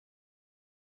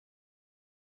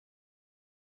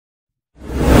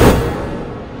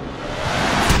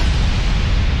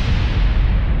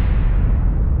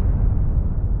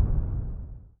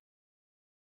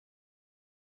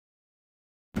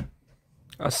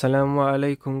Assalamu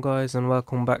alaikum guys, and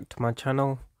welcome back to my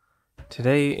channel.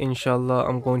 Today inshallah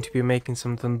I'm going to be making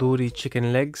some tandoori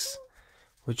chicken legs.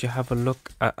 Would you have a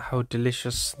look at how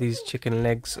delicious these chicken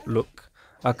legs look?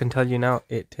 I can tell you now,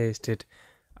 it tasted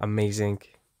amazing.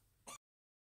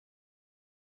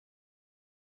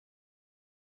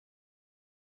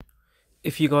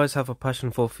 If you guys have a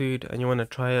passion for food and you want to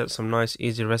try out some nice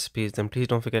easy recipes, then please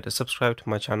don't forget to subscribe to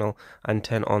my channel and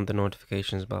turn on the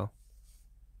notifications bell.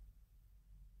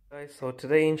 Guys, so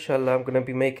today inshallah I'm going to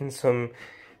be making some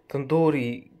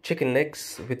tandoori chicken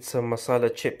legs with some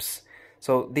masala chips.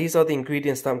 So these are the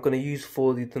ingredients that I'm going to use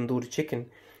for the tandoori chicken.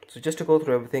 So just to go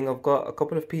through everything, I've got a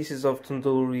couple of pieces of I've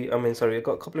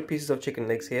got a couple of pieces of chicken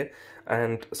legs here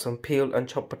and some peeled and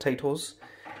chopped potatoes.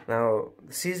 Now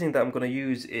the seasoning that I'm going to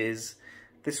use is,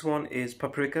 this one is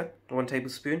paprika, 1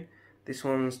 tablespoon. This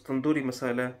one's Tandoori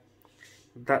Masala.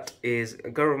 That is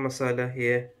Garam Masala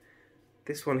here.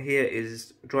 This one here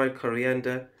is Dried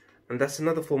Corriander. And that's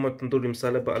another form of Tandoori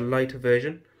Masala, but a lighter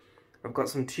version. I've got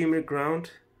some Turmeric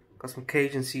Ground. Got some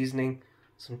Cajun Seasoning.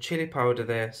 Some Chilli powder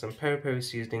there. Some Peri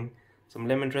seasoning. Some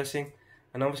lemon dressing.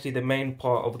 And obviously the main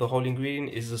part of the whole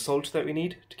ingredient is the salt that we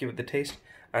need to give it the taste.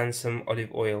 And some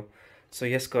olive oil. So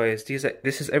yes guys,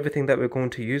 this is everything that we're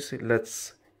going to use.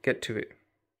 Let's get to it.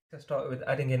 Let's start with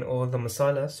adding in all the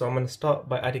masala. So I'm going to start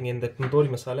by adding in the tandoori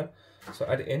masala. So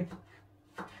add it in.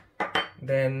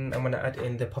 Then I'm going to add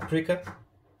in the paprika.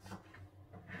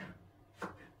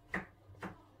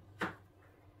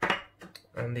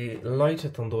 And the lighter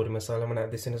tandoori masala, I'm going to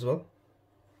add this in as well.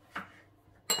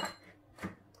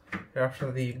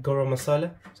 After the garam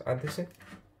masala, so add this in.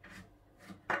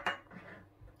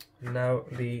 Now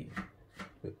the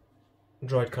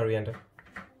dried coriander.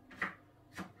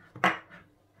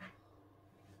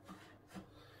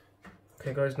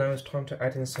 Okay guys, now it's time to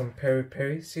add in some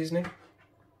peri seasoning.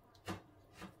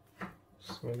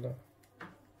 Bismillah.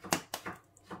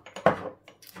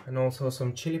 And also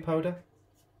some chili powder.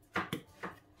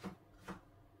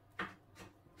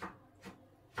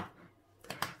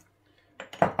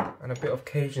 And a bit of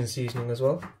Cajun seasoning as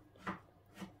well.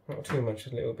 Not too much, a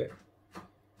little bit.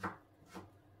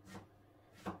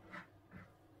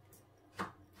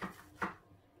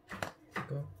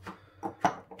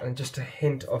 And just a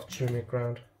hint of turmeric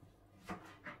ground.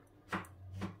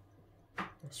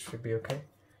 That should be okay.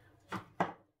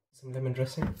 Some lemon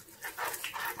dressing.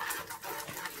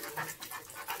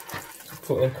 So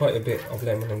put in quite a bit of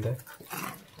lemon in there.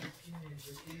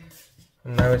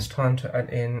 And now it's time to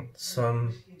add in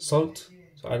some salt.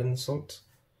 So add in the salt.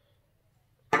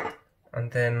 And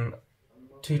then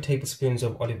 2 tablespoons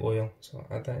of olive oil. So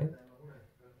add that in.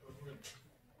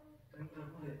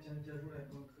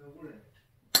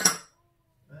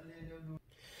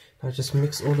 Now just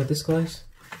mix all of this guys.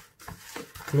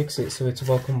 Mix it so it's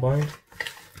well combined.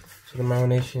 So the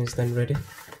marination is then ready.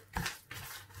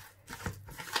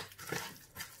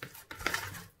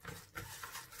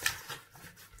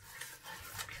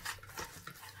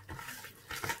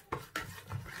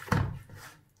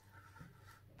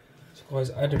 So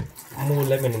guys, add more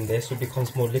lemon in there so it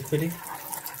becomes more liquidy.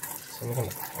 So I'm going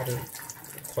to add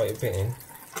quite a bit in.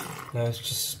 Now it's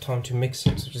just time to mix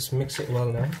it. So just mix it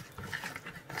well now.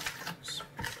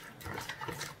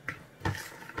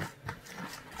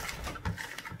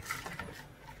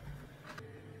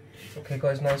 Okay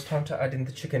guys, now it's time to add in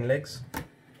the chicken legs.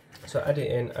 So add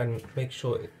it in and make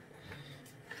sure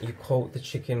you coat the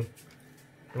chicken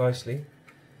nicely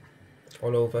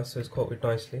all over, so it's coated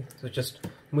nicely. So just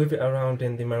move it around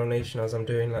in the marination as I'm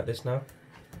doing like this now.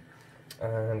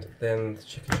 And then the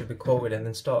chicken should be coated, and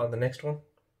then start on the next one.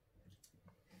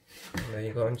 And there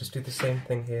you go, and just do the same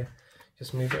thing here.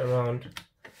 Just move it around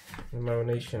in the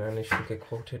marination and it should get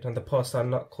coated. And the parts that are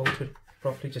not coated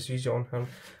properly, just use your own hand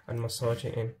and massage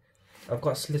it in. I've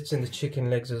got slits in the chicken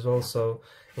legs as well, so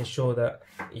ensure that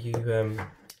you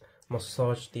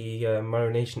massage the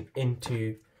marination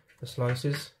into the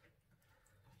slices.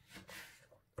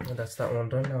 And that's that one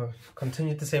done. Now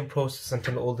continue the same process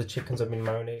until all the chickens have been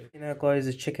marinated. Now guys,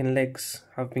 the chicken legs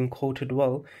have been coated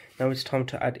well. Now it's time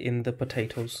to add in the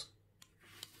potatoes.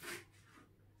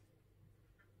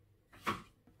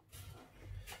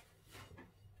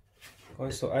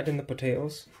 Guys, so add in the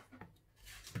potatoes.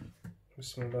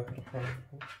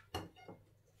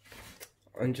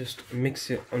 And just mix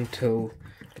it until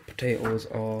the potatoes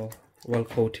are well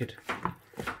coated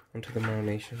onto the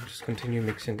marination. Just continue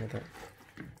mixing like that.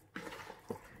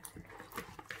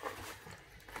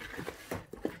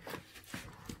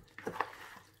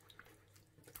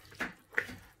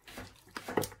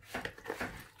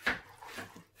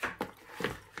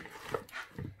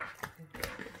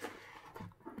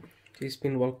 It's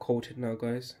been well coated now,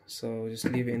 guys, so just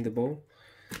leave it in the bowl,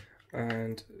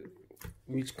 and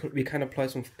we can apply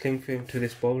some cling film to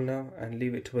this bowl now and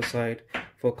leave it to a side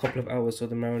for a couple of hours so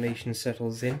the marination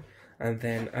settles in. And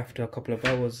then after a couple of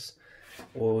hours,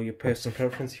 or your personal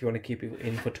preference, if you want to keep it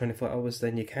in for 24 hours,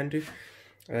 then you can do.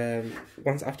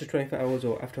 Once after 24 hours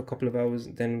or after a couple of hours,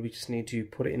 then we just need to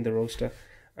put it in the roaster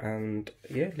and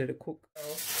yeah, let it cook.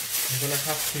 I'm gonna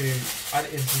have to add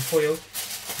in some foil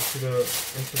into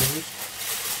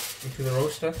the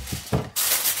roaster.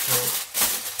 So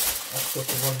that's got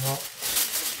the 1/2.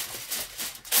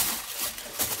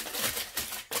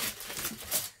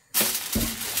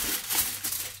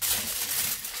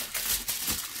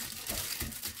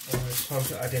 It's time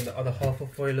to add in the other half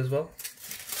of foil as well.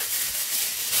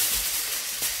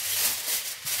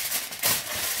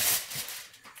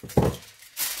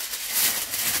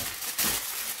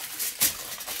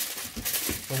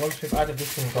 So once we've added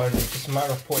this in, guys, it's just a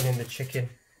matter of putting in the chicken.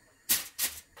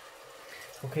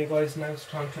 Okay guys, now it's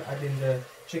time to add in the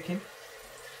chicken.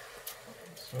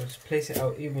 So just place it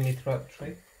out evenly throughout the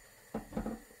tray. And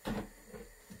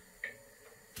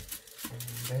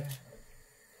there.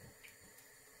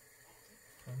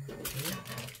 And here.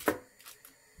 There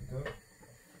we go.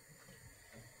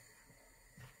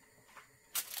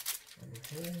 And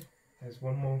here. There's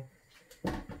one more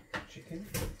chicken.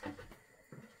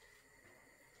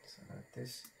 So add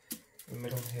this in the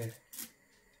middle here.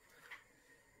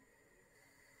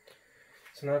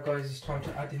 So now guys, it's time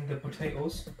to add in the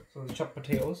potatoes. So the chopped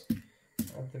potatoes,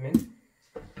 add them in.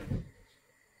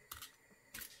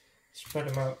 Spread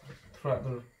them out throughout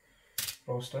the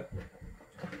roaster.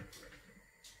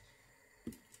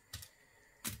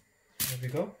 There we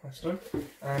go, that's done.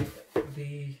 And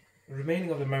the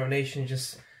remaining of the marination,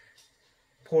 just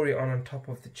pour it on top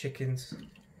of the chickens.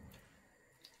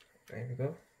 There we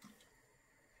go.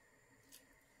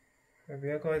 There we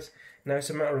are, guys. Now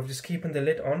it's a matter of just keeping the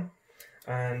lid on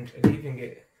and leaving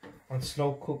it on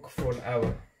slow cook for an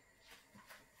hour.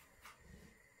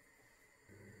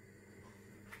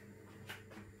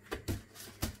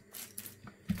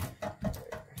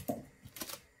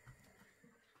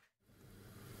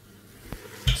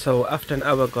 So after an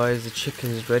hour, guys, the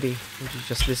chicken is ready. You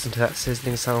just listen to that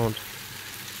sizzling sound.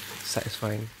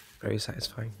 Satisfying, very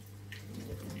satisfying.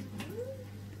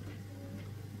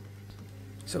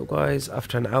 So guys,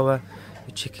 after an hour,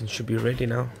 the chicken should be ready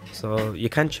now. So you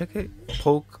can check it,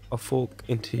 poke a fork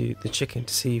into the chicken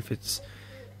to see if it's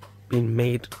been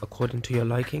made according to your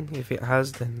liking. If it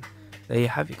has, then there you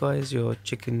have it, guys, your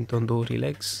chicken tandoori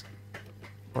legs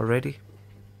are ready.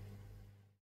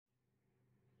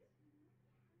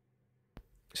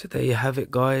 So there you have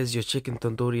it, guys, your chicken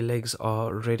tandoori legs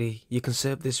are ready. You can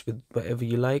serve this with whatever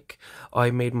you like. I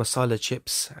made masala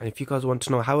chips, and if you guys want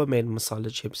to know how I made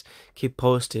masala chips, keep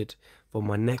posted for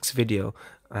my next video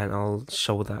and I'll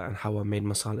show that and how I made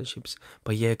masala chips.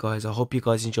 But yeah guys, I hope you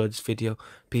guys enjoyed this video.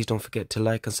 Please don't forget to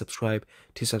like and subscribe.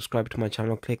 To subscribe to my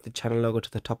channel, click the channel logo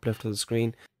to the top left of the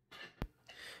screen.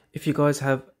 If you guys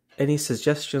have any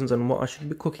suggestions on what I should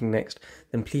be cooking next,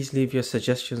 then please leave your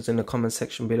suggestions in the comment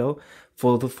section below.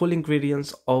 For the full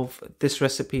ingredients of this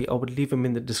recipe, I would leave them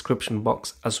in the description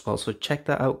box as well, so check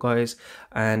that out guys,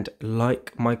 and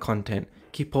like my content.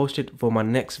 Keep posted for my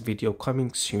next video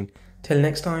coming soon. Till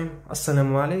next time,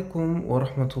 assalamu alaikum wa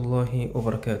rahmatullahi wa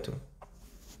barakatuh.